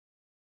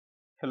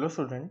Hello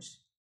students,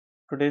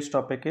 today's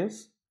topic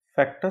is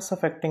Factors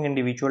Affecting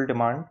Individual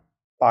Demand,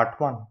 Part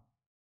 1.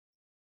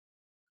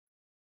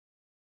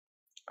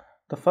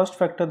 The first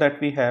factor that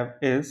we have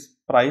is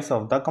price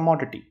of the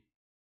commodity.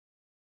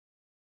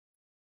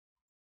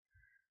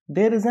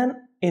 There is an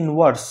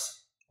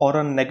inverse or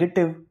a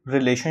negative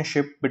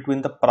relationship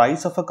between the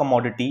price of a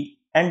commodity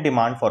and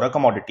demand for a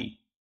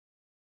commodity.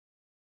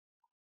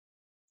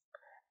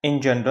 In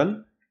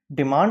general,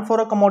 demand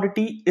for a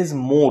commodity is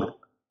more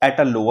at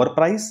a lower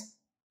price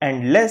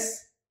and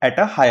less at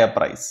a higher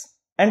price,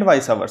 and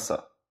vice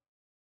versa.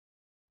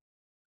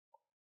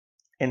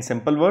 In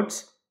simple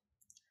words,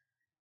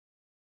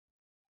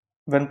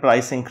 when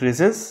price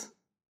increases,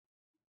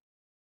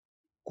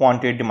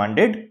 quantity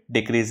demanded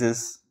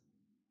decreases,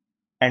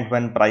 and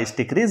when price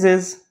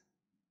decreases,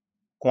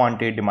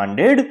 quantity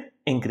demanded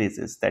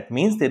increases. That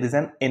means there is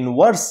an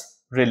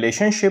inverse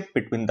relationship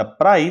between the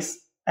price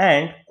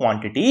and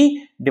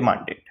quantity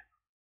demanded.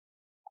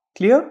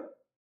 Clear?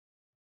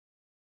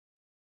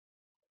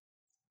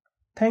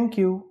 Thank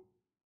you.